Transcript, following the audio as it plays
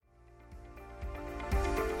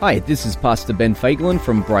Hi, this is Pastor Ben Fagelin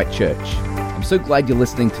from Bright Church. I'm so glad you're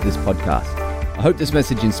listening to this podcast. I hope this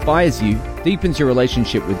message inspires you, deepens your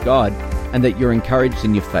relationship with God, and that you're encouraged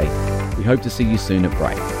in your faith. We hope to see you soon at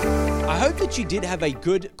Bright. I hope that you did have a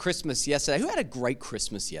good Christmas yesterday. Who had a great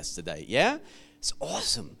Christmas yesterday? Yeah? It's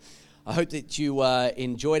awesome. I hope that you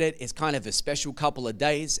enjoyed it. It's kind of a special couple of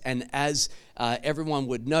days, and as everyone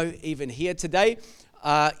would know, even here today,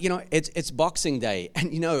 it's Boxing Day.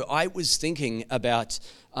 And, I was thinking about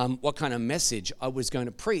what kind of message I was going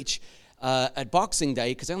to preach at Boxing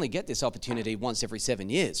Day, because I only get this opportunity once every 7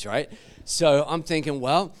 years, right? So I'm thinking,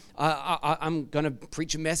 well, I'm going to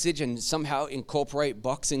preach a message and somehow incorporate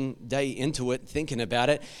Boxing Day into it, thinking about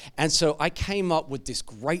it. And so I came up with this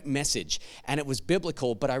great message, and it was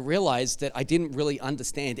biblical, but I realized that I didn't really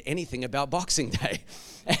understand anything about Boxing Day.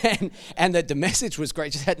 And that the message was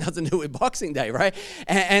great, just had nothing to do with Boxing Day, right?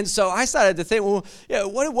 And so I started to think, well, yeah,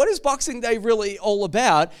 what is Boxing Day really all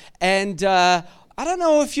about? And I don't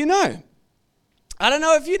know if you know. I don't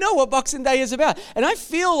know if you know what Boxing Day is about. And I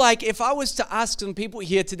feel like if I was to ask some people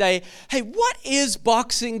here today, hey, what is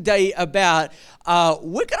Boxing Day about?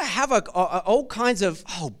 We're going to have all kinds of,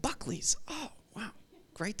 Buckley's. Oh, wow.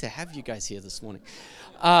 Great to have you guys here this morning.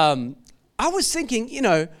 I was thinking,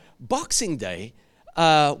 Boxing Day,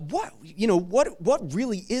 what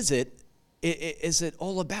really is it? Is it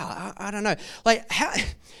all about? I don't know. Like, how...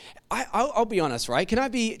 I'll be honest, right? Can I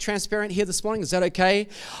be transparent here this morning? Is that okay?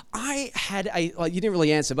 I had you didn't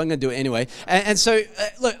really answer, but I'm going to do it anyway. And so,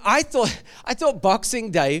 look, I thought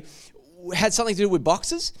Boxing Day had something to do with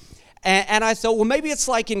boxes. And I thought, well, maybe it's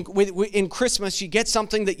like in Christmas, you get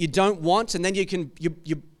something that you don't want, and then you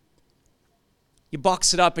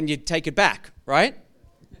box it up and you take it back, right?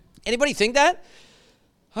 Anybody think that?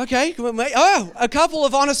 Okay. Oh, a couple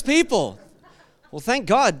of honest people. Well, thank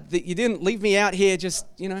God that you didn't leave me out here just,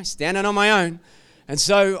 standing on my own. And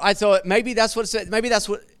so I thought maybe that's what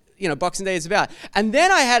Boxing Day is about. And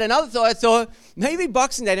then I had another thought. I thought maybe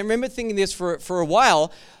Boxing Day, and I remember thinking this for a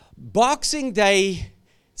while, Boxing Day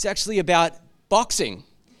is actually about boxing.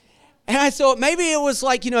 And I thought maybe it was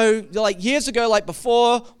like years ago, like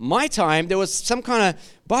before my time, there was some kind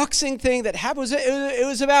of boxing thing that happened. It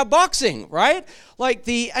was about boxing, right? Like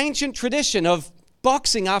the ancient tradition of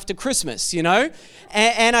boxing after Christmas,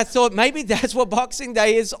 and I thought maybe that's what Boxing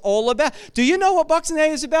Day is all about. Do you know what Boxing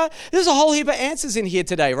Day is about? There's a whole heap of answers in here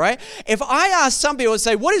today, right? If I asked some people to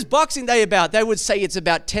say, what is Boxing Day about? They would say it's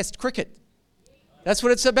about Test cricket. That's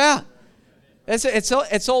what it's about.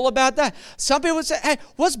 It's all about that. Some people would say, hey,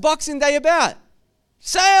 what's Boxing Day about?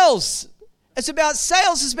 Sales. It's about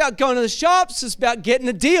sales. It's about going to the shops. It's about getting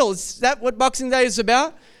a deal. Is that what Boxing Day is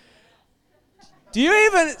about?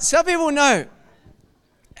 Some people know.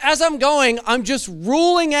 As I'm going, I'm just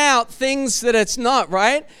ruling out things that it's not,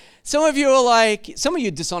 right? Some of you are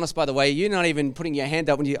dishonest, by the way. You're not even putting your hand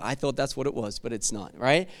up when I thought that's what it was, but it's not,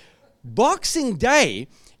 right? Boxing Day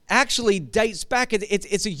actually dates back.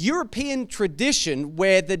 It's a European tradition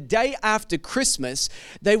where the day after Christmas,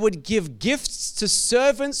 they would give gifts to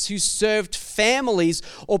servants who served families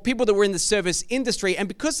or people that were in the service industry. And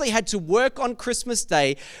because they had to work on Christmas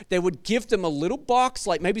Day, they would give them a little box,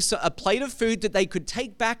 like maybe a plate of food that they could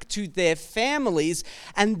take back to their families.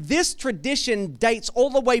 And this tradition dates all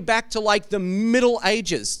the way back to like the Middle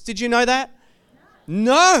Ages. Did you know that?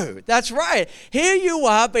 No, that's right. Here you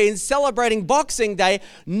are celebrating Boxing Day,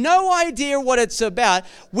 no idea what it's about.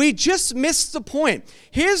 We just missed the point.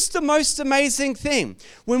 Here's the most amazing thing.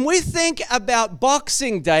 When we think about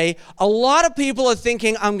Boxing Day, a lot of people are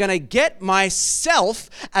thinking, I'm going to get myself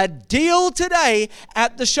a deal today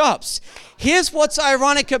at the shops. Here's what's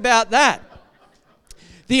ironic about that.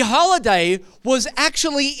 The holiday was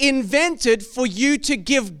actually invented for you to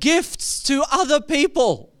give gifts to other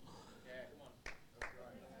people.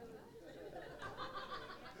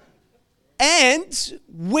 And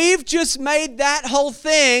we've just made that whole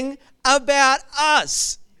thing about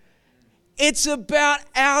us. It's about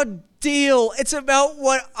our deal. It's about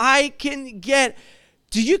what I can get.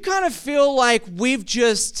 Do you kind of feel like we've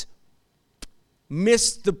just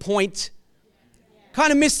missed the point?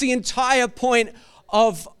 Kind of missed the entire point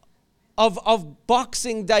of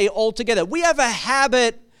Boxing Day altogether. We have a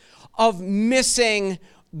habit of missing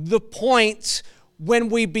the point when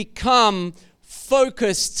we become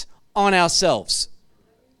focused on ourselves.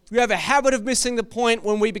 We have a habit of missing the point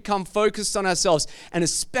when we become focused on ourselves, and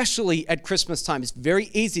especially at Christmas time, it's very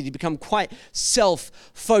easy to become quite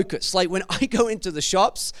self-focused. Like when I go into the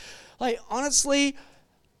shops, honestly,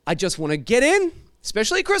 I just want to get in,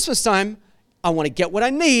 especially at Christmas time. I want to get what I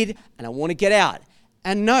need, and I want to get out.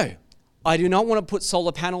 And no, I do not want to put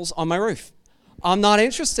solar panels on my roof. I'm not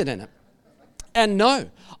interested in it. And no,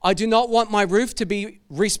 I do not want my roof to be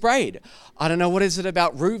resprayed. I don't know what is it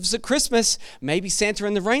about roofs at Christmas. Maybe Santa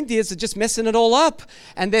and the reindeers are just messing it all up.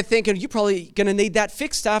 And they're thinking, you're probably going to need that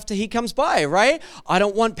fixed after he comes by, right? I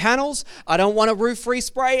don't want panels. I don't want a roof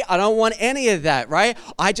respray. I don't want any of that, right?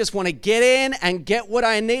 I just want to get in and get what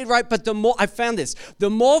I need, right? But the more, I found this, the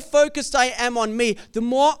more focused I am on me, the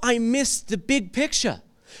more I miss the big picture.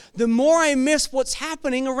 The more I miss what's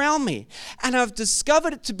happening around me. And I've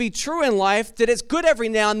discovered it to be true in life that it's good every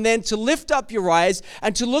now and then to lift up your eyes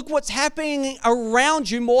and to look what's happening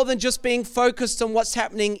around you more than just being focused on what's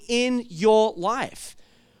happening in your life.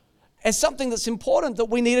 It's something that's important that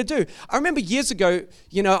we need to do. I remember years ago,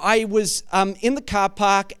 I was in the car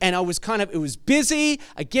park and it was busy.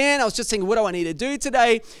 Again, I was just thinking, what do I need to do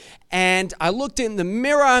today? And I looked in the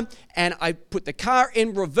mirror and I put the car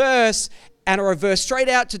in reverse and I reversed straight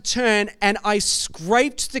out to turn, and I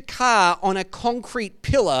scraped the car on a concrete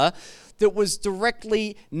pillar that was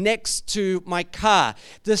directly next to my car.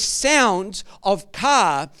 The sound of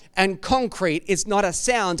car and concrete is not a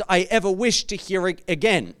sound I ever wish to hear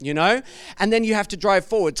again, And then you have to drive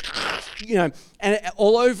forward, and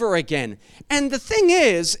all over again. And the thing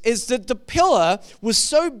is that the pillar was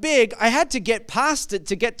so big, I had to get past it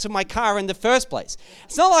to get to my car in the first place.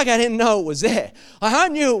 It's not like I didn't know it was there. I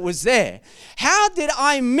knew it was there. How did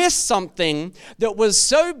I miss something that was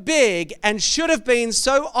so big and should have been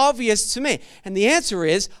so obvious to me? And the answer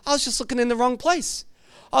is, I was just looking in the wrong place.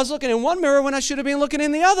 I was looking in one mirror when I should have been looking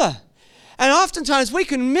in the other. And oftentimes we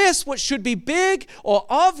can miss what should be big or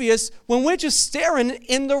obvious when we're just staring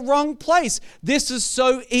in the wrong place. This is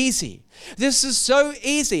so easy. This is so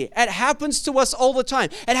easy. It happens to us all the time.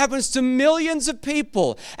 It happens to millions of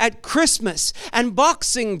people at Christmas and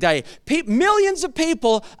Boxing Day. Millions of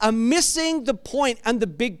people are missing the point and the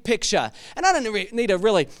big picture. And I don't need to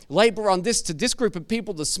really labor on this to this group of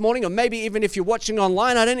people this morning, or maybe even if you're watching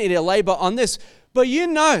online, I don't need to labor on this. But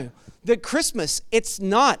that Christmas, it's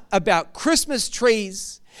not about Christmas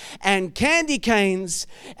trees and candy canes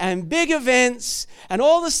and big events and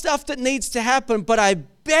all the stuff that needs to happen, but I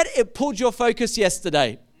bet it pulled your focus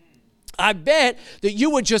yesterday. I bet that you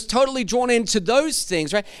were just totally drawn into those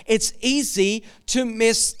things, right? It's easy to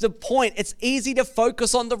miss the point. It's easy to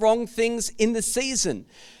focus on the wrong things in the season.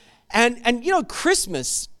 And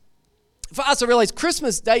Christmas, for us, I realize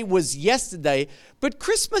Christmas Day was yesterday, but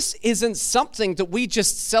Christmas isn't something that we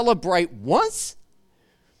just celebrate once.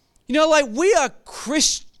 We are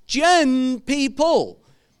Christian people.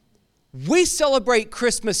 We celebrate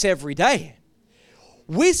Christmas every day.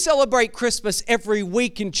 We celebrate Christmas every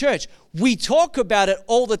week in church. We talk about it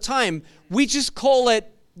all the time. We just call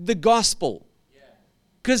it the gospel.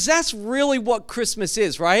 Because that's really what Christmas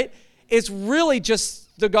is, right? It's really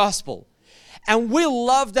just the gospel. And we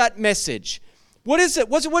love that message. What is it?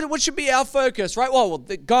 What should be our focus, right? Well,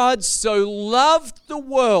 that God so loved the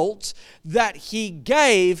world that he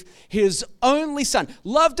gave his only son.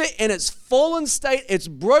 Loved it in its fallen state, its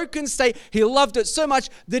broken state. He loved it so much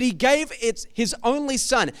that he gave it his only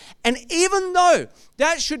son. And even though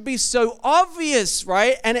that should be so obvious,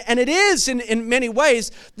 right? And it is in many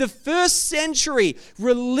ways, the first century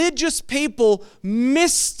religious people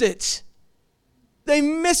missed it. They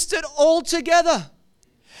missed it altogether.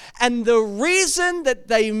 And the reason that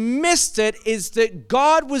they missed it is that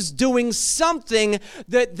God was doing something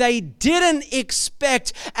that they didn't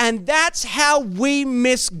expect. And that's how we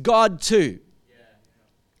miss God too.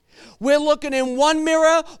 We're looking in one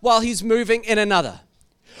mirror while he's moving in another.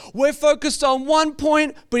 We're focused on one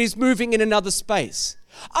point, but he's moving in another space.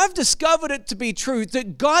 I've discovered it to be true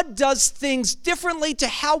that God does things differently to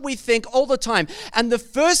how we think all the time. And the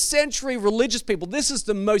first century religious people, this is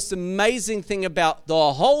the most amazing thing about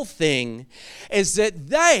the whole thing, is that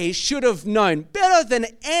they should have known better than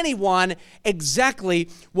anyone exactly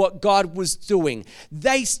what God was doing.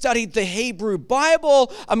 They studied the Hebrew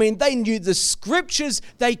Bible. They knew the scriptures.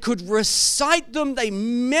 They could recite them. They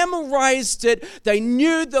memorized it. They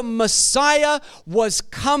knew the Messiah was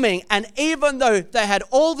coming. And even though they had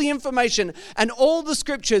all the information and all the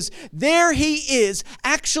scriptures, there he is,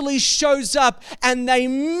 actually shows up, and they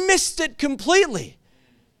missed it completely.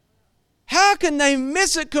 How can they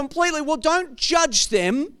miss it completely? Well, don't judge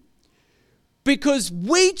them, because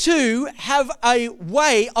we too have a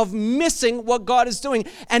way of missing what God is doing,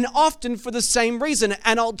 and often for the same reason.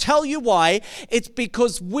 And I'll tell you why. It's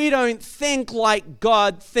because we don't think like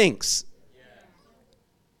God thinks.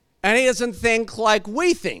 And he doesn't think like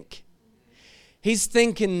we think. He's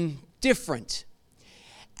thinking different.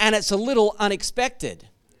 And it's a little unexpected.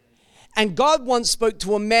 And God once spoke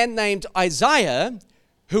to a man named Isaiah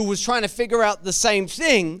who was trying to figure out the same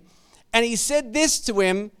thing. And he said this to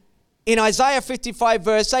him In Isaiah 55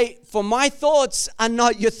 verse 8, for my thoughts are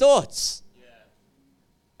not your thoughts,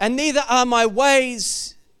 and neither are my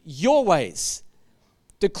ways your ways,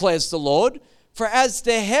 declares the Lord. For as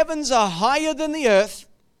the heavens are higher than the earth,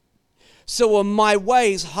 so are my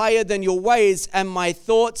ways higher than your ways, and my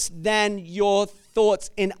thoughts than your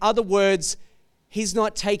thoughts. In other words, he's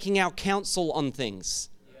not taking our counsel on things.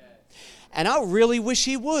 And I really wish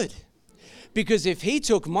he would. Because if he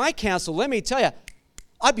took my counsel, let me tell you,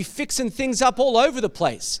 I'd be fixing things up all over the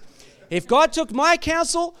place. If God took my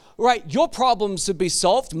counsel, right, your problems would be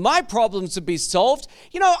solved, my problems would be solved.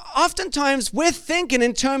 Oftentimes we're thinking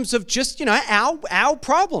in terms of just, our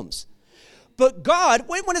problems. But God,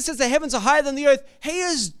 when it says the heavens are higher than the earth, he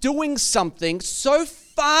is doing something so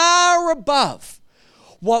far above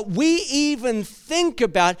what we even think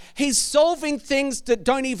about. He's solving things that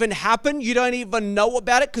don't even happen. You don't even know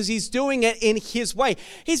about it because he's doing it in his way.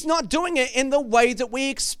 He's not doing it in the way that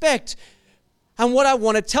we expect. And what I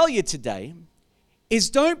want to tell you today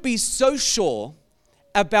is don't be so sure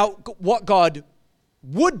about what God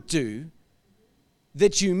would do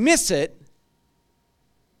that you miss it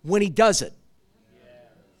when he does it.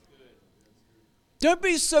 Don't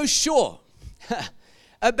be so sure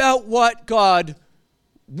about what God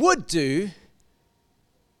would do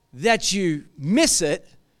that you miss it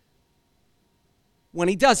when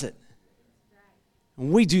he does it.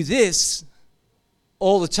 And we do this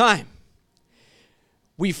all the time.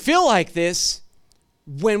 We feel like this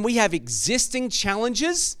when we have existing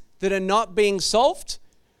challenges that are not being solved,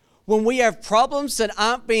 when we have problems that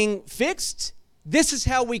aren't being fixed. This is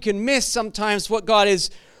how we can miss sometimes what God is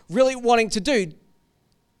really wanting to do.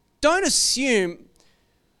 Don't assume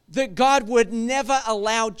that God would never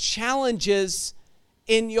allow challenges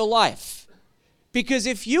in your life. Because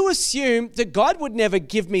if you assume that God would never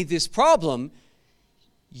give me this problem,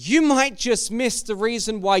 you might just miss the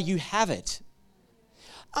reason why you have it.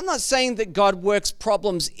 I'm not saying that God works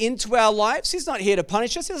problems into our lives. He's not here to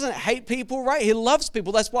punish us. He doesn't hate people, right? He loves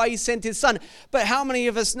people. That's why he sent his son. But how many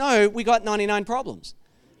of us know we got 99 problems?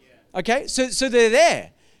 Okay, so they're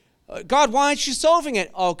there. God, why aren't you solving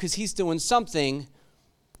it? Oh, because he's doing something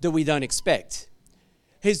that we don't expect.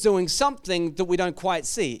 He's doing something that we don't quite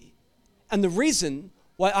see. And the reason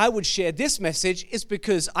why I would share this message is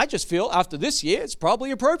because I just feel after this year, it's probably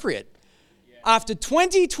appropriate. After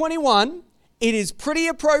 2021, it is pretty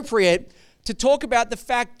appropriate to talk about the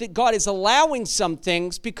fact that God is allowing some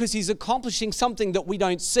things because he's accomplishing something that we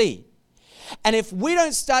don't see. And if we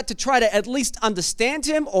don't start to try to at least understand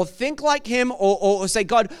him or think like him or say,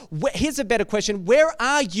 God, here's a better question. Where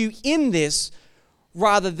are you in this?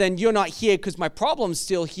 Rather than you're not here because my problem's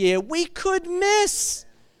still here, we could miss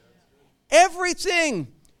everything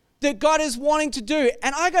that God is wanting to do.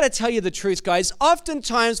 And I got to tell you the truth, guys.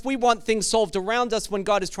 Oftentimes we want things solved around us when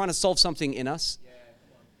God is trying to solve something in us.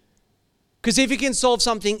 Because if he can solve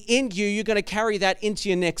something in you, you're going to carry that into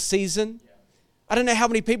your next season. I don't know how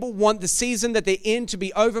many people want the season that they're in to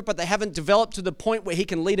be over, but they haven't developed to the point where he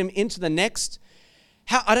can lead them into the next.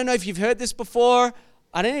 I don't know if you've heard this before.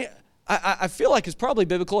 I feel like it's probably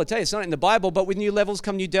biblical. I tell you, it's not in the Bible, but with new levels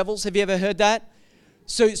come new devils. Have you ever heard that?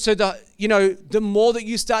 So the more that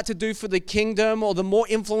you start to do for the kingdom, or the more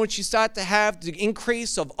influence you start to have, the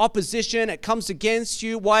increase of opposition, it comes against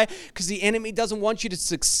you. Why? Because the enemy doesn't want you to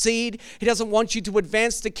succeed. He doesn't want you to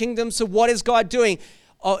advance the kingdom. So what is God doing?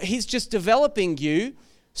 Oh, he's just developing you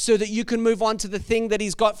so that you can move on to the thing that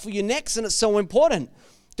he's got for you next. And it's so important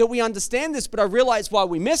that we understand this, but I realize why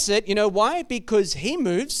we miss it. You know why? Because he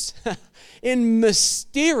moves in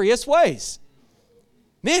mysterious ways.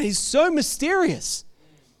 Man, he's so mysterious.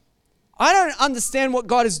 I don't understand what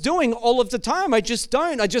God is doing all of the time. I just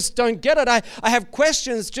don't get it. I have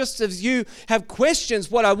questions just as you have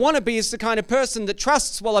questions. What I want to be is the kind of person that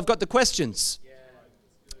trusts while I've got the questions.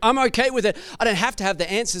 I'm okay with it. I don't have to have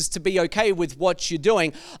the answers to be okay with what you're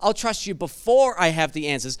doing. I'll trust you before I have the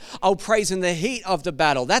answers. I'll praise in the heat of the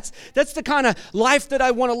battle. That's the kind of life that I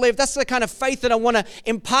want to live. That's the kind of faith that I want to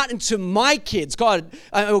impart into my kids.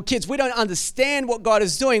 Kids, we don't understand what God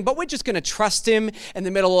is doing, but we're just going to trust him in the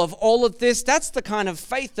middle of all of this. That's the kind of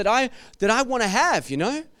faith that I want to have, you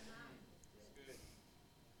know?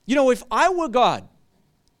 You know, if I were God,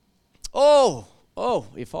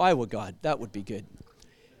 if I were God, that would be good.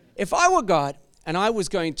 If I were God and I was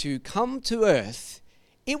going to come to earth,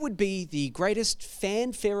 it would be the greatest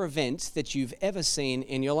fanfare event that you've ever seen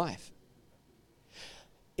in your life.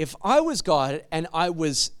 If I was God and I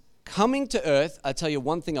was coming to earth, I tell you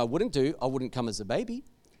one thing I wouldn't do. I wouldn't come as a baby.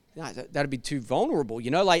 No, that'd be too vulnerable.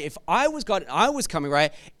 You know, like if I was God and I was coming,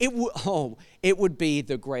 right, it would be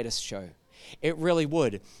the greatest show. It really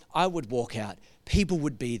would. I would walk out. People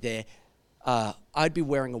would be there. I'd be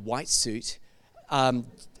wearing a white suit.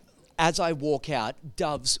 As I walk out,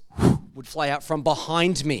 doves would fly out from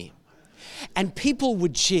behind me. And people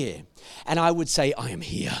would cheer. And I would say, I am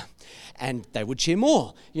here. And they would cheer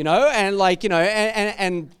more, and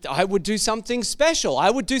I would do something special.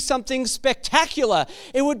 I would do something spectacular.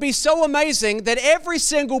 It would be so amazing that every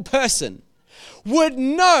single person would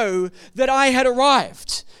know that I had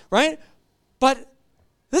arrived, right? But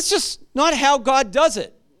that's just not how God does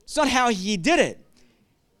it. It's not how he did it.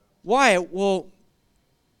 Why? Well,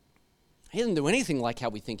 he doesn't do anything like how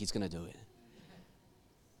we think he's going to do it.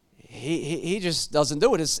 He just doesn't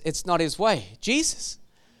do it. It's not his way. Jesus,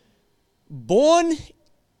 born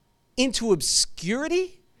into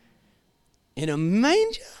obscurity in a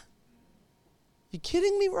manger? You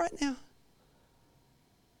kidding me right now?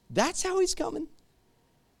 That's how he's coming.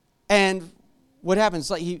 And what happens?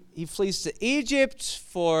 Like he flees to Egypt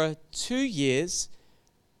for 2 years,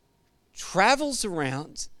 travels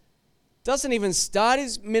around, doesn't even start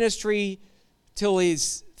his ministry till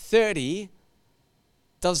he's 30,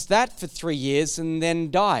 does that for 3 years and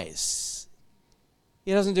then dies.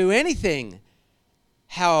 He doesn't do anything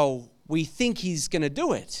how we think he's going to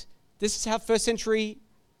do it. This is how first century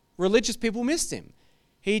religious people missed him.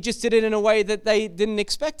 He just did it in a way that they didn't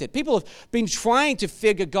expect it. People have been trying to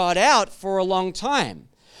figure God out for a long time.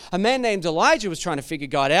 A man named Elijah was trying to figure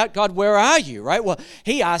God out. God, where are you, right? Well,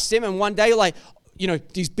 he asked him, and one day,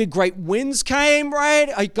 these big great winds came,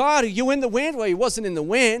 right? God, are you in the wind? Well, he wasn't in the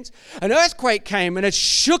wind. An earthquake came and it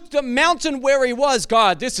shook the mountain where he was.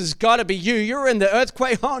 God, this has got to be you. You're in the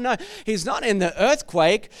earthquake. Oh, no, he's not in the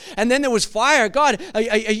earthquake. And then there was fire. God,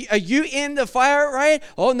 are you in the fire, right?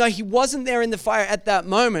 Oh, no, he wasn't there in the fire at that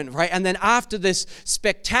moment, right? And then after this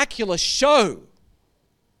spectacular show,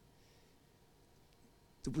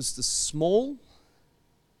 there was the small,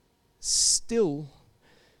 still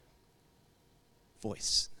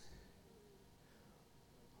voice,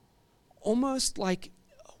 almost like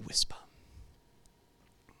a whisper.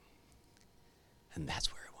 And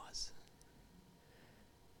that's where it was.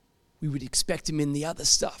 We would expect him in the other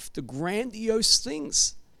stuff, the grandiose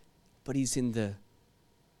things, but he's in the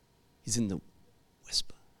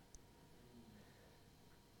whisper.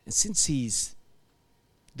 And since he's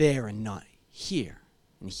there and not here,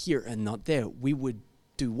 and here and not there, we would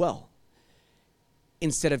do well,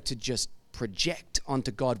 instead of to just project onto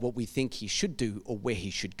God what we think he should do or where he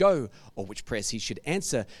should go or which prayers he should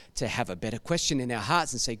answer, to have a better question in our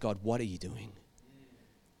hearts and say, God, what are you doing?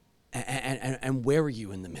 And where are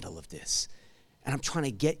you in the middle of this? And I'm trying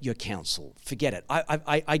to get your counsel. Forget it.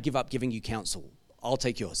 I give up giving you counsel. I'll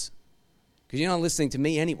take yours. Because you're not listening to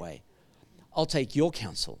me anyway. I'll take your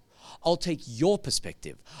counsel. I'll take your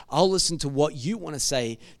perspective. I'll listen to what you want to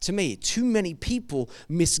say to me. Too many people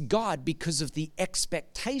miss God because of the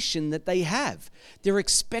expectation that they have. They're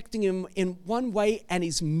expecting him in one way and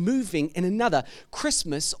he's moving in another.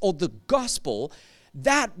 Christmas or the gospel,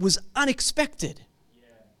 that was unexpected. Yeah.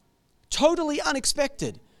 Totally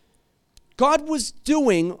unexpected. God was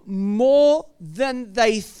doing more than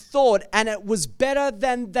they thought, and it was better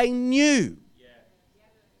than they knew.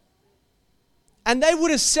 And they would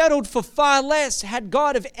have settled for far less had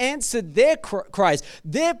God have answered their cries,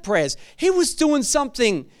 their prayers. He was doing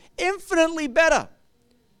something infinitely better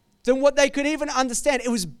than what they could even understand. It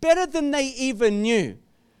was better than they even knew.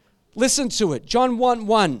 Listen to it. John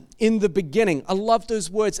 1:1, in the beginning. I love those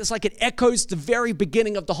words. It's like it echoes the very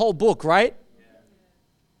beginning of the whole book, right?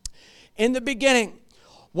 Yeah. In the beginning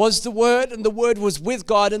was the Word, and the Word was with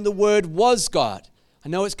God, and the Word was God. I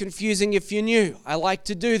know it's confusing if you're new. I like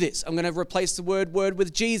to do this. I'm going to replace the word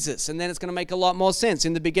with Jesus, and then it's going to make a lot more sense.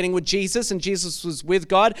 In the beginning with Jesus, and Jesus was with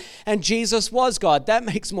God, and Jesus was God. That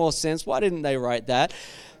makes more sense. Why didn't they write that?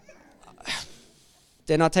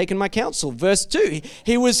 They're not taking my counsel. Verse 2,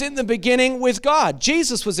 he was in the beginning with God.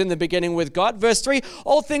 Jesus was in the beginning with God. Verse 3,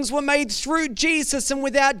 all things were made through Jesus, and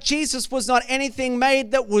without Jesus was not anything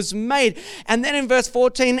made that was made. And then in verse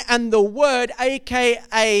 14, and the Word,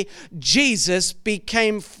 aka Jesus,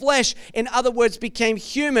 became flesh. In other words, became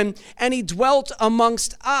human, and he dwelt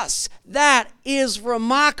amongst us. That is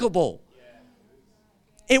remarkable.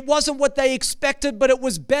 It wasn't what they expected, but it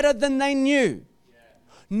was better than they knew.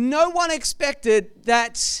 No one expected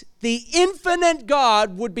that the infinite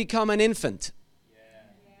God would become an infant.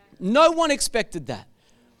 No one expected that.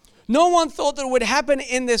 No one thought that it would happen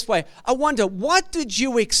in this way. I wonder, what did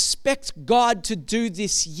you expect God to do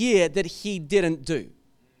this year that he didn't do?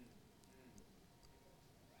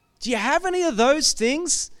 Do you have any of those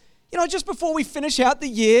things? Just before we finish out the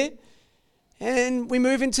year and we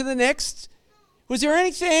move into the next, Was there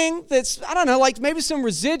anything that's, I don't know, like maybe some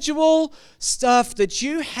residual stuff that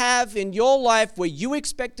you have in your life where you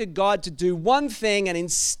expected God to do one thing and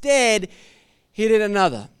instead He did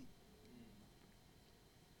another?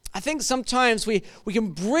 I think sometimes we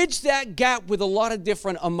can bridge that gap with a lot of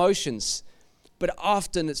different emotions, but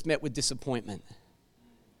often it's met with disappointment.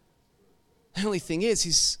 The only thing is,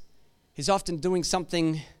 He's often doing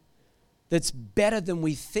something that's better than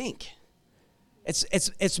we think.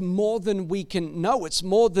 It's more than we can know. It's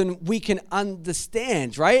more than we can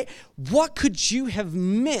understand, right? What could you have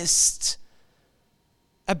missed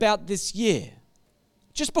about this year?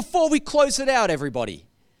 Just before we close it out, everybody.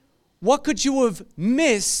 What could you have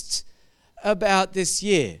missed about this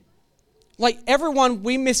year? Like everyone,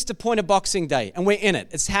 we missed a point of Boxing Day and we're in it.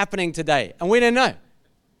 It's happening today and we didn't know.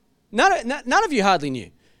 None of you hardly knew,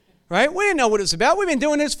 right? We didn't know what it was about. We've been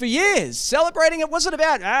doing this for years. Celebrating it, what's it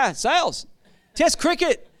about? Sales. Test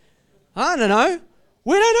cricket. I don't know.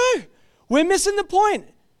 We don't know. We're missing the point.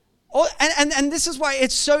 And this is why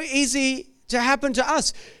it's so easy to happen to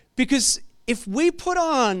us. Because if we put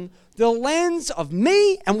on the lens of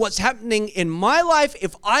me and what's happening in my life,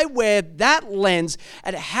 if I wear that lens,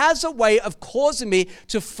 it has a way of causing me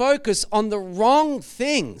to focus on the wrong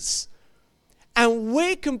things. And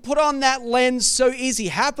we can put on that lens so easy.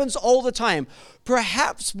 Happens all the time.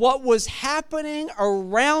 Perhaps what was happening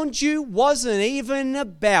around you wasn't even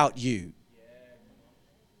about you.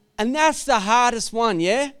 And that's the hardest one,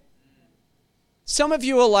 yeah? Some of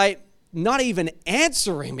you are like, not even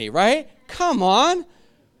answering me, right? Come on.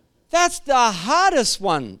 That's the hardest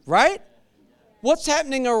one, right? What's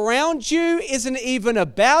happening around you isn't even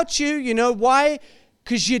about you. You know why?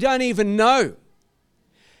 Because you don't even know.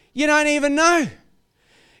 You don't even know.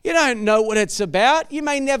 You don't know what it's about. You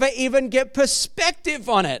may never even get perspective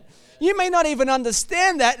on it. You may not even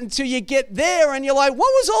understand that until you get there and you're like, what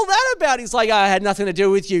was all that about? He's like, I had nothing to do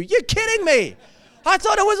with you. You're kidding me. I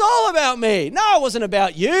thought it was all about me. No, it wasn't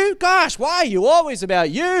about you. Gosh, why are you always about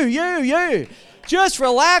you? Just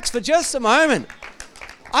relax for just a moment.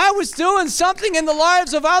 I was doing something in the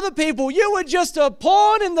lives of other people. You were just a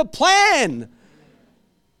pawn in the plan.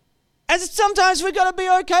 And sometimes we've got to be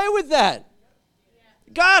okay with that.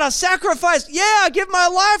 God, I sacrificed. Yeah, I give my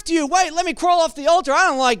life to you. Wait, let me crawl off the altar. I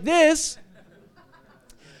don't like this.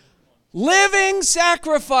 Living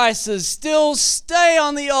sacrifices still stay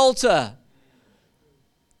on the altar.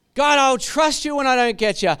 God, I'll trust you when I don't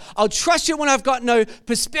get you. I'll trust you when I've got no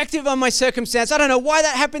perspective on my circumstance. I don't know why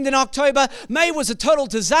that happened in October. May was a total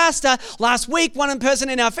disaster. Last week, one person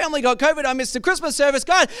in our family got COVID. I missed the Christmas service.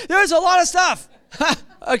 God, there's a lot of stuff.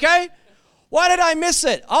 Okay? Why did I miss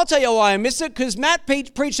it? I'll tell you why I missed it, because Matt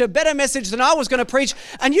preached a better message than I was going to preach,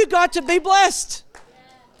 and you got to be blessed.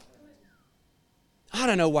 I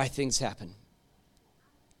don't know why things happen.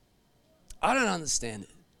 I don't understand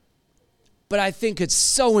it. But I think it's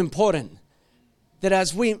so important that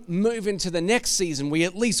as we move into the next season, we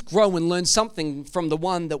at least grow and learn something from the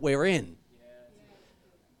one that we're in.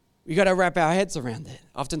 We got to wrap our heads around it.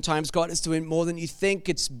 Oftentimes, God is doing more than you think.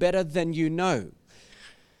 It's better than you know.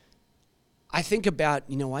 I think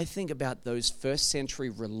about those first century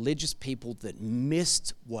religious people that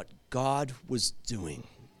missed what God was doing.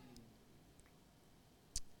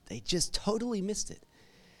 They just totally missed it.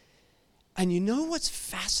 And you know what's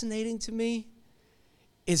fascinating to me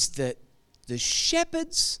is that the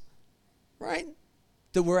shepherds, right,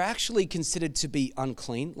 that were actually considered to be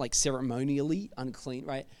unclean, like ceremonially unclean,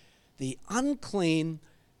 right? The unclean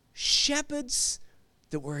shepherds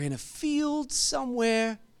that were in a field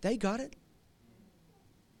somewhere, they got it.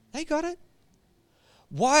 They got it.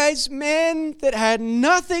 Wise men that had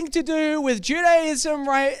nothing to do with Judaism,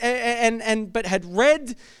 right, but had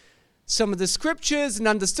read some of the scriptures and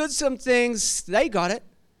understood some things, they got it.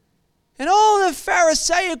 And all the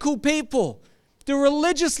Pharisaical people, the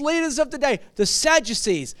religious leaders of the day, the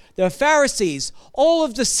Sadducees, the Pharisees, all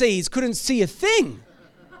of the C's couldn't see a thing.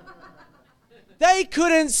 They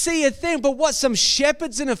couldn't see a thing. But what, some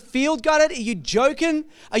shepherds in a field got it? Are you joking?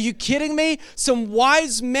 Are you kidding me? Some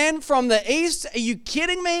wise men from the east? Are you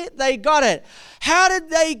kidding me? They got it. How did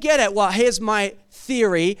they get it? Well, here's my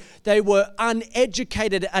theory. They were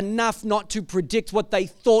uneducated enough not to predict what they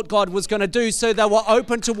thought God was going to do, so they were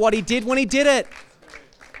open to what He did when He did it.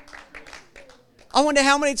 I wonder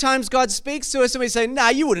how many times God speaks to us and we say, nah,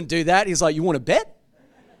 you wouldn't do that. He's like, you want to bet?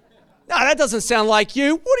 No, that doesn't sound like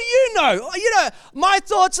you. What do you know? You know, my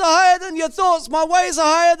thoughts are higher than your thoughts. My ways are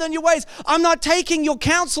higher than your ways. I'm not taking your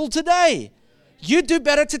counsel today. You do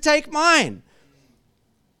better to take mine.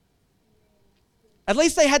 At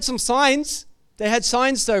least they had some signs. They had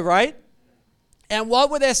signs though, right? And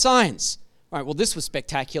what were their signs? All right, well, this was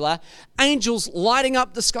spectacular. Angels lighting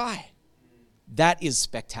up the sky. That is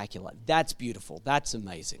spectacular. That's beautiful. That's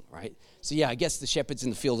amazing, right? So yeah, I guess the shepherds in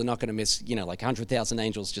the field are not going to miss, like 100,000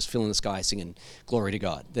 angels just filling the sky singing glory to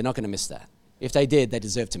God. They're not going to miss that. If they did, they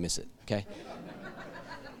deserve to miss it, okay?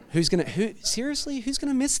 Who's going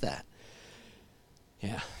to miss that?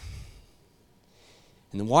 Yeah.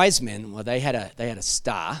 And the wise men, well, they had a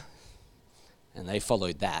star, and they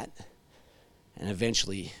followed that, and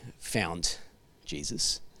eventually found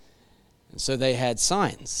Jesus. And so they had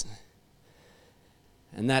signs.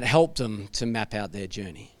 And that helped them to map out their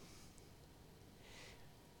journey.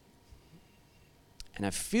 And I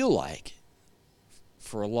feel like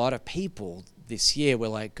for a lot of people this year, we're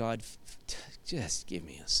like, God, just give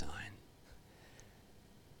me a sign.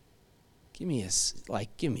 Give me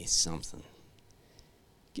something.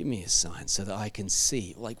 Give me a sign so that I can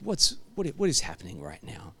see, like, what is happening right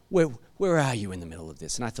now? Where are you in the middle of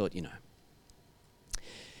this? And I thought,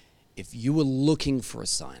 if you were looking for a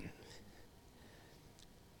sign,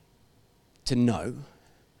 to know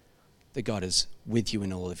that God is with you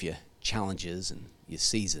in all of your challenges and your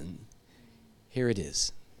season, here it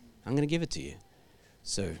is. I'm going to give it to you.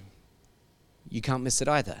 So you can't miss it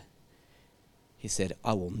either. He said,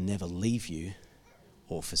 I will never leave you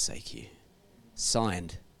or forsake you.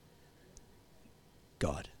 Signed,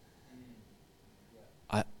 God.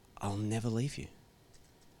 I'll never leave you.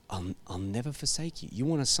 I'll never forsake you. You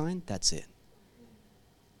want a sign? That's it.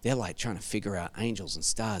 They're like trying to figure out angels and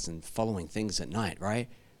stars and following things at night, right?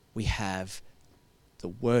 We have the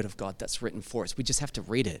word of God that's written for us. We just have to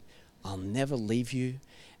read it. I'll never leave you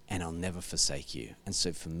and I'll never forsake you. And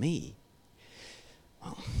so for me,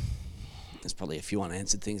 well, there's probably a few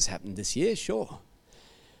unanswered things happened this year, sure.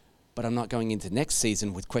 But I'm not going into next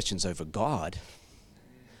season with questions over God,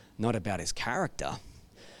 not about his character.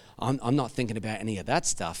 I'm not thinking about any of that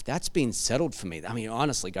stuff. That's been settled for me. I mean,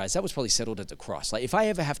 honestly, guys, that was probably settled at the cross. Like, if I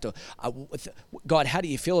ever have to, God, how do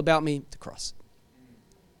you feel about me? The cross.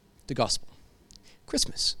 The gospel.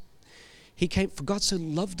 Christmas. He came, for God so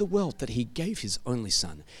loved the world that he gave his only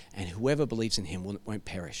son, and whoever believes in him won't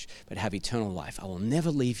perish, but have eternal life. I will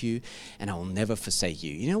never leave you, and I will never forsake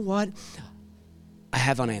you. You know what? I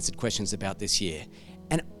have unanswered questions about this year,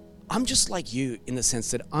 and I'm just like you in the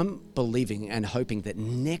sense that I'm believing and hoping that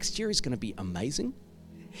next year is going to be amazing,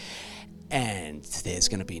 and there's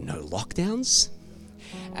going to be no lockdowns,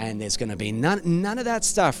 and there's going to be none of that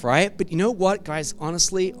stuff, right? But you know what, guys?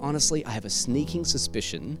 Honestly, I have a sneaking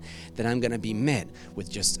suspicion that I'm going to be met with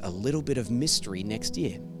just a little bit of mystery next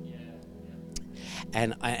year.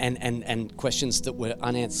 And questions that were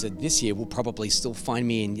unanswered this year will probably still find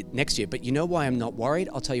me in next year. But you know why I'm not worried?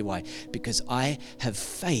 I'll tell you why. Because I have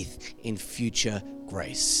faith in future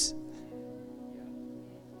grace.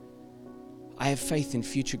 I have faith in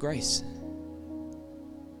future grace.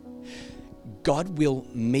 God will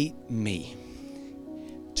meet me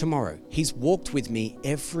tomorrow. He's walked with me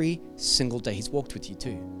every single day. He's walked with you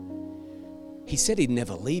too. He said he'd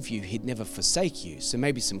never leave you, he'd never forsake you. So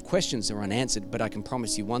maybe some questions are unanswered, but I can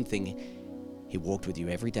promise you one thing. He walked with you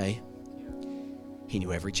every day. He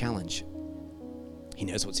knew every challenge. He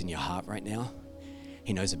knows what's in your heart right now.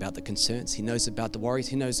 He knows about the concerns. He knows about the worries.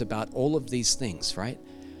 He knows about all of these things, right?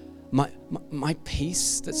 My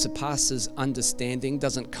peace that surpasses understanding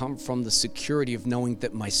doesn't come from the security of knowing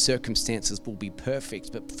that my circumstances will be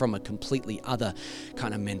perfect, but from a completely other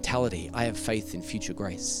kind of mentality. I have faith in future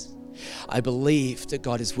grace. I believe that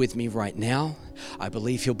God is with me right now. I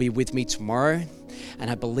believe he'll be with me tomorrow. And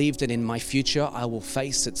I believe that in my future, I will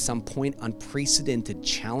face at some point unprecedented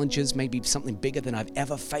challenges, maybe something bigger than I've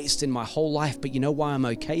ever faced in my whole life. But you know why I'm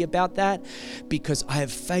okay about that? Because I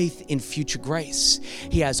have faith in future grace.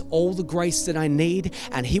 He has all the grace that I need,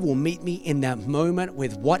 and he will meet me in that moment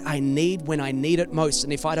with what I need when I need it most.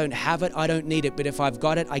 And if I don't have it, I don't need it. But if I've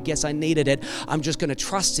got it, I guess I needed it. I'm just going to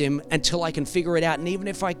trust him until I can figure it out. And even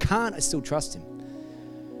if I can't, I still trust him.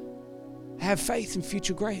 I have faith in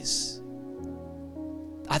future grace.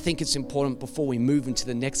 I think it's important before we move into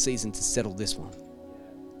the next season to settle this one.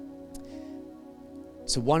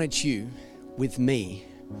 So why don't you, with me,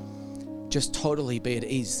 just totally be at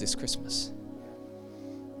ease this Christmas?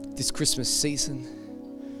 This Christmas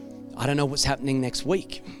season, I don't know what's happening next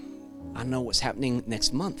week. I don't know what's happening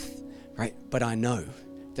next month, right? But I know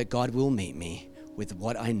that God will meet me with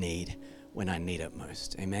what I need when I need it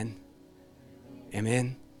most. Amen?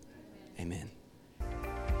 Amen? Amen.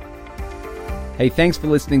 Hey, thanks for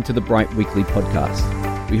listening to the Bright Weekly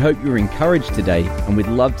podcast. We hope you're encouraged today, and we'd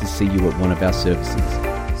love to see you at one of our services.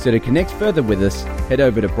 So to connect further with us, head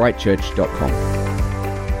over to brightchurch.com.